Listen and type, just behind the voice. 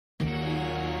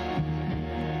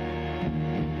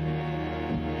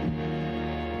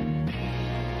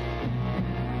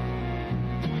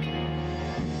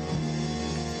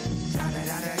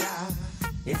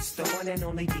one and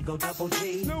only Digo Double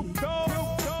G. Snoop Dogg.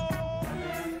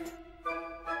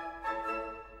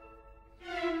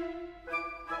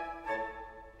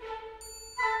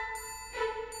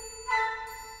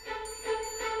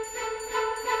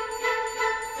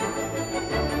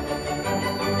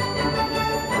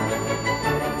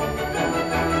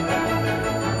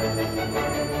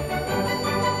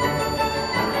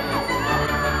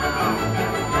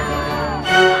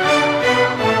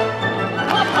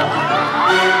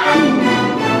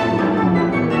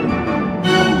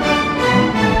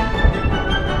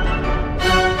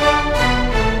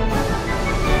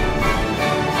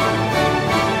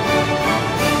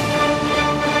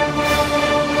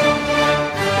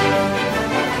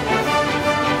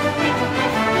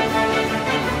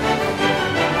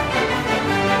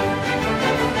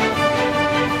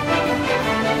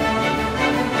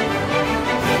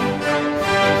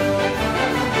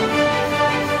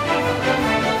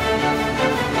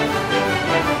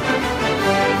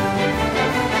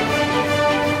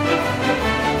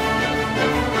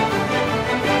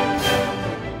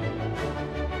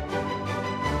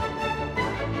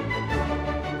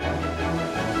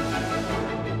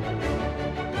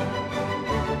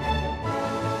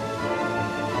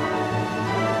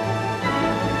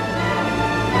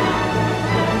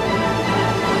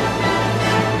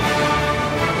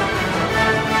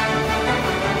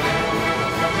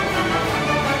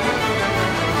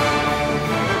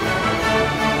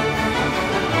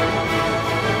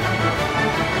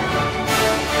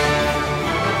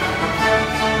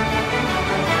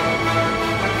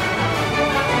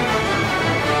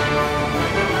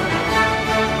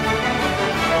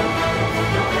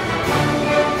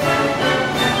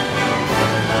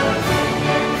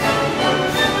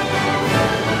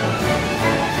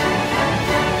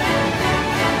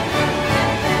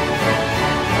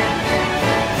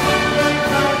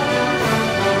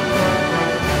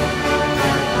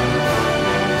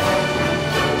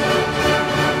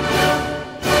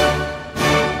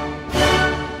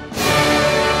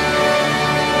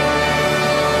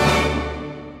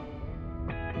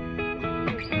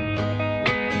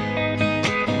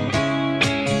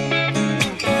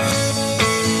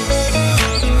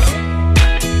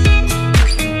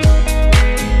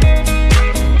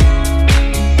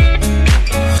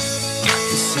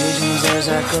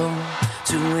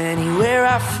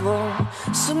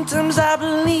 Sometimes I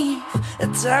believe,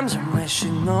 at times I'm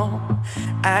rational.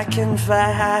 I can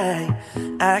fly high,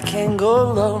 I can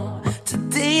go low.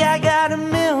 Today I got a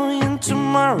million,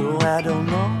 tomorrow I don't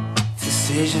know.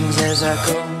 Decisions as I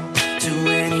go, to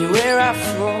anywhere I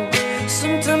flow.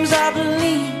 Sometimes I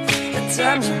believe, at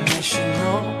times I'm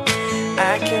rational.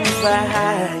 I can fly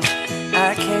high,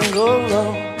 I can go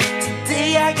low.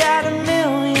 Today I got a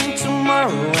million,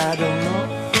 tomorrow I don't know.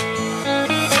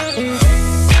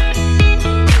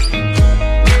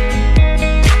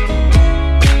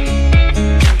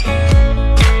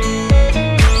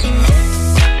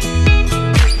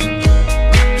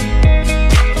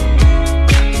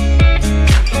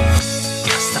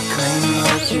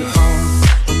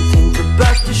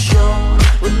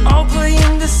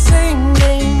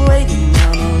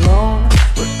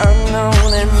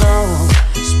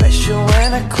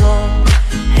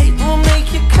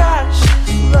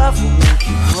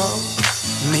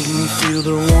 Feel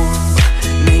the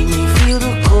warmth, make me feel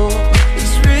the cold.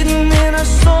 It's written in our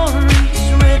stories,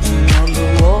 written on the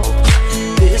walls.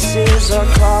 This is our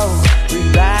call, we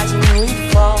rise and we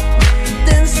fall.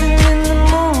 Dancing in the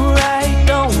moonlight,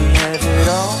 don't we have it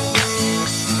all?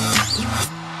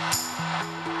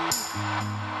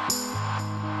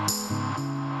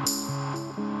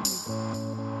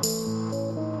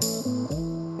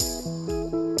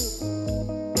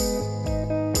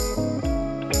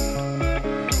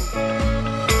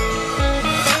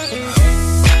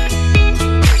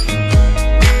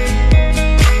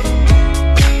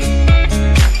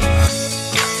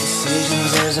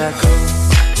 As I go,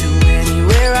 to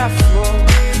anywhere I flow.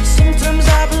 Sometimes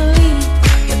I believe,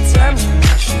 at times I'm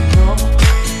rational.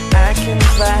 I can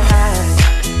fly high,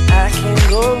 I can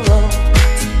go low.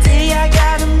 Today I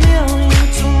got a million,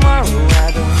 tomorrow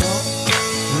I don't know.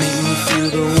 Make me feel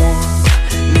the warmth,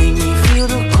 make me feel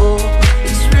the cold.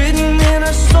 It's written in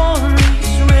our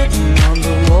stories, written on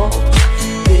the walls.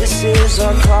 This is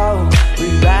our call, we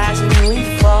rise and we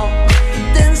fall.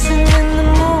 Dancing in the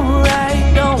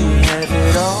moonlight, don't we have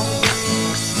it all?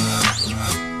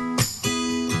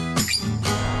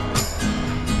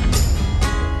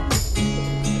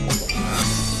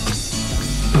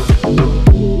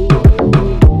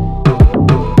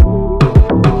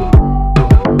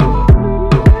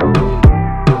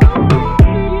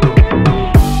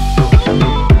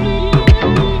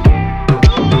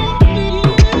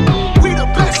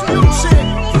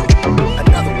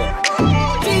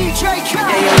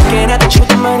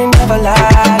 never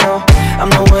lie, no. I'm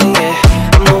the one, yeah.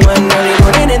 I'm the one, early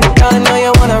morning in the dawn, know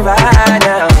you wanna ride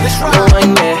now. I'm the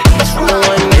one, yeah. I'm the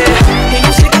one, yeah. Hear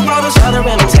you sick of all those other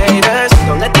imitators.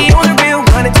 Don't let the only real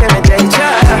one intimidate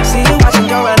ya. See you watching,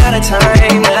 don't run out of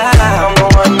time now. I'm the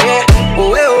one, yeah.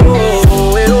 Ooh, ooh, ooh,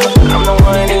 ooh. I'm the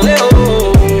one, ooh, ooh,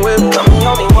 ooh. I'm the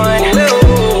only one,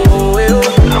 ooh, ooh, ooh.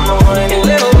 I'm the one, ooh,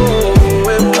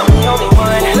 ooh, ooh. I'm the only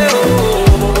one, ooh, ooh.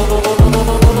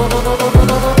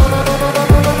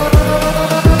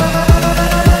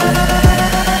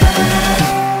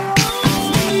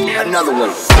 Another one.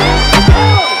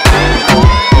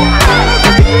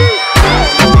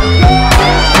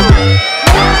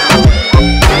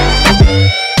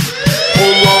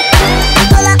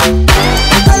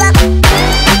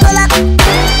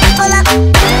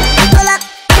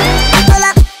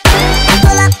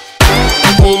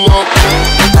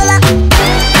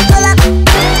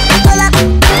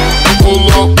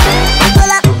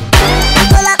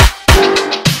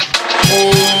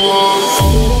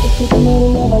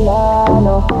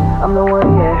 I'm the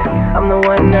one, yeah. I'm the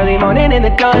one, early morning in the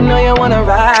dawn, know you wanna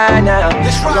ride now.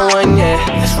 I'm the one, yeah.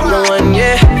 I'm the one,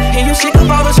 yeah. Hear you sick of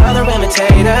all those other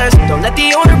imitators. Don't let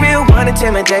the only real one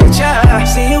intimidate ya.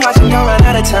 See you watching, don't run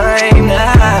out of time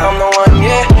now. I'm the one,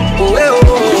 yeah. Ooh, ooh,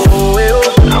 ooh, ooh.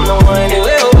 I'm the one, ooh,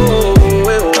 ooh,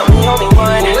 ooh. I'm the only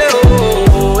one,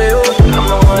 ooh, ooh, ooh. I'm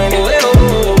the one, ooh,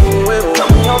 ooh, ooh.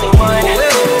 I'm the only one, ooh, ooh.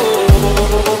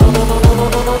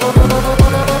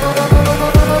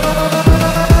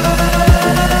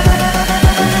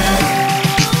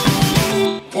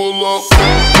 Pull up.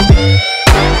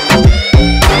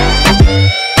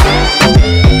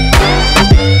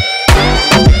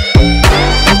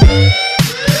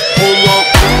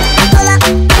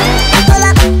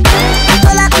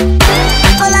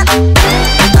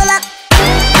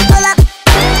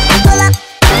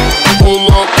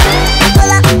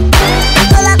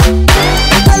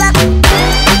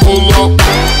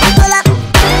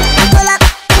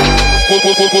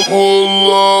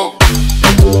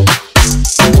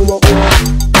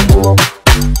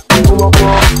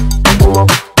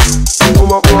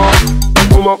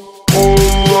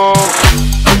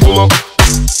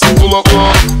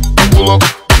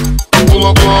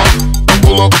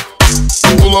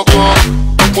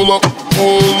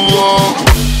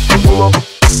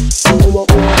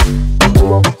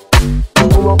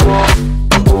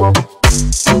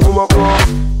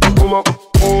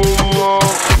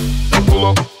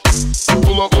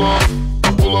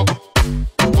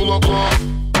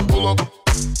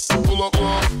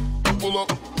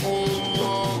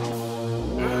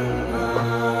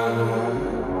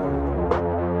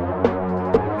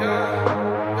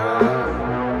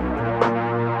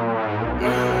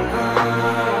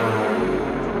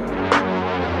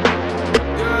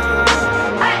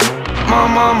 My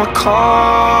mama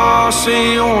called,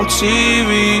 see you on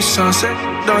TV. Sunset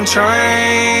done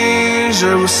changed.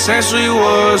 Ever since we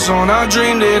was on, I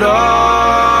dreamed it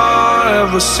all.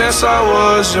 Ever since I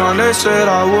was young, they said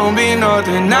I wouldn't be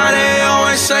nothing. Now they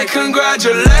always say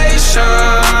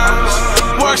congratulations.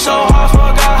 Worked so hard,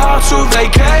 forgot how to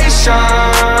vacation.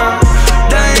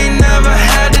 They ain't never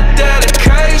had the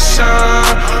dedication.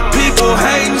 People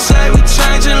hating, say we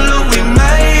changing, look, we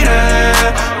made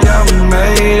it. Yeah, we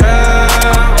made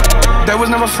it. They was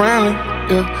never friendly,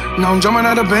 yeah. Now I'm jumping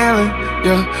out of Bentley,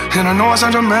 yeah. And I know I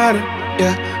sound dramatic,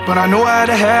 yeah. But I know I had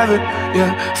to have it,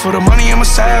 yeah. For the money, I'm a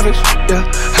savage, yeah.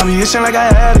 I be itching like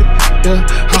I had it, yeah.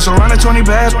 I'm surrounded 20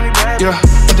 bags, yeah.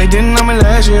 But they didn't know me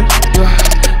last year, yeah.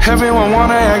 Everyone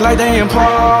wanna act like they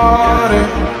important,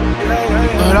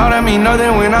 but all that mean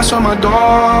nothing when I saw my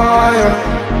door, yeah.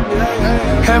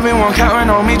 Everyone counting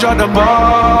on me, drop the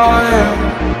ball, yeah.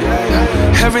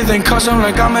 Everything custom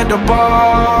like I'm at the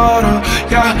bottom,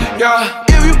 yeah, yeah.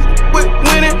 If you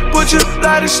winning, put your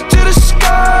lighters to the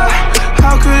sky.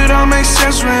 How could I make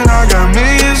sense when I got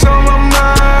millions on my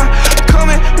mind?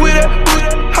 Coming with that boot,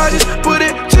 I just put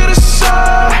it to the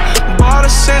side. Bought a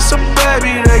sense of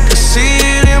baby, they could see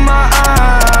it in my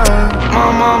eyes.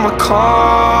 My mama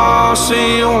called,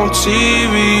 see you on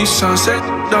TV. Sunset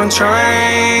done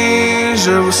changed.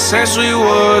 Ever since we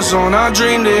was on, I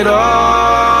dreamed it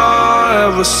all.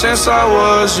 Ever since I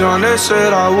was young, they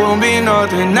said I wouldn't be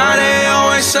nothing. Now they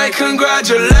always say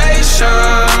congratulations.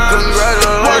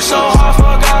 Worked so hard,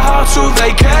 forgot how to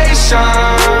vacation.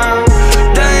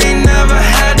 They ain't never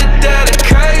had the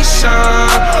dedication.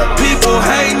 People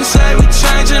hating, say we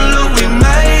changing, look, we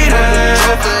made it.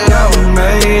 Yeah, we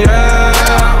made it.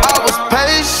 I was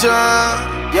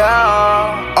patient,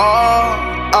 yeah. Oh,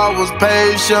 I was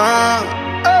patient.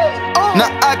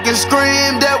 Now I can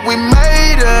scream that we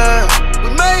made it.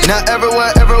 Now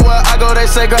everywhere I go, they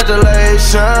say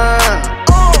congratulations.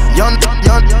 Young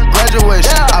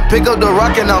graduation. I pick up the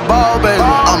rock and I ball, baby.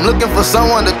 I'm looking for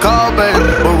someone to call, baby.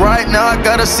 But right now I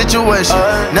got a situation.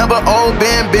 Never old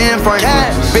Ben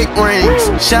Franklin. Big rings,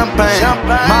 champagne.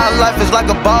 My life is like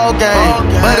a ball game,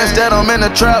 but instead I'm in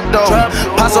a trap though.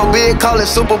 Pot so big, call it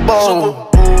Super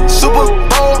Bowl. Super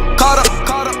Bowl, caught up,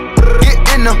 get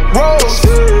in the rolls.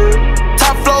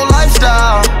 Top flow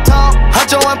lifestyle,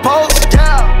 Huncho and Post.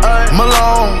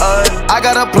 Malone, I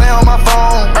got a play on my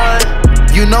phone.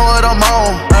 You know what I'm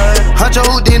on. Huncho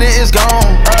Houdini is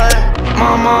gone.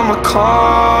 My mama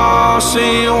called,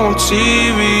 see you on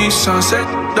TV. Sunset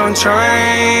done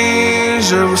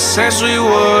changed. Ever since we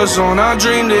was on, I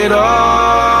dreamed it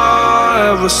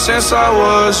all. Ever since I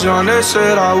was young, they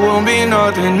said I wouldn't be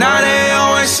nothing. Now they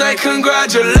always say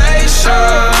congratulations.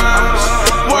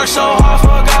 Worked so hard,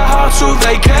 forgot how to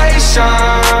vacation.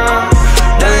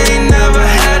 They ain't never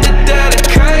had the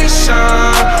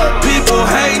dedication. People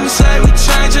hating, say we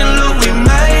changing, look, we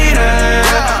made it.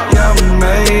 Yeah, we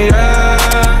made it.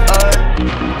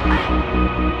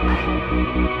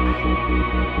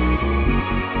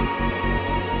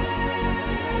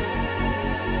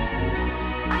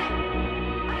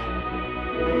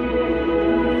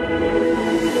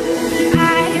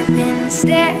 I've been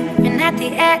staring at the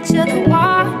edge of the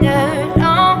water,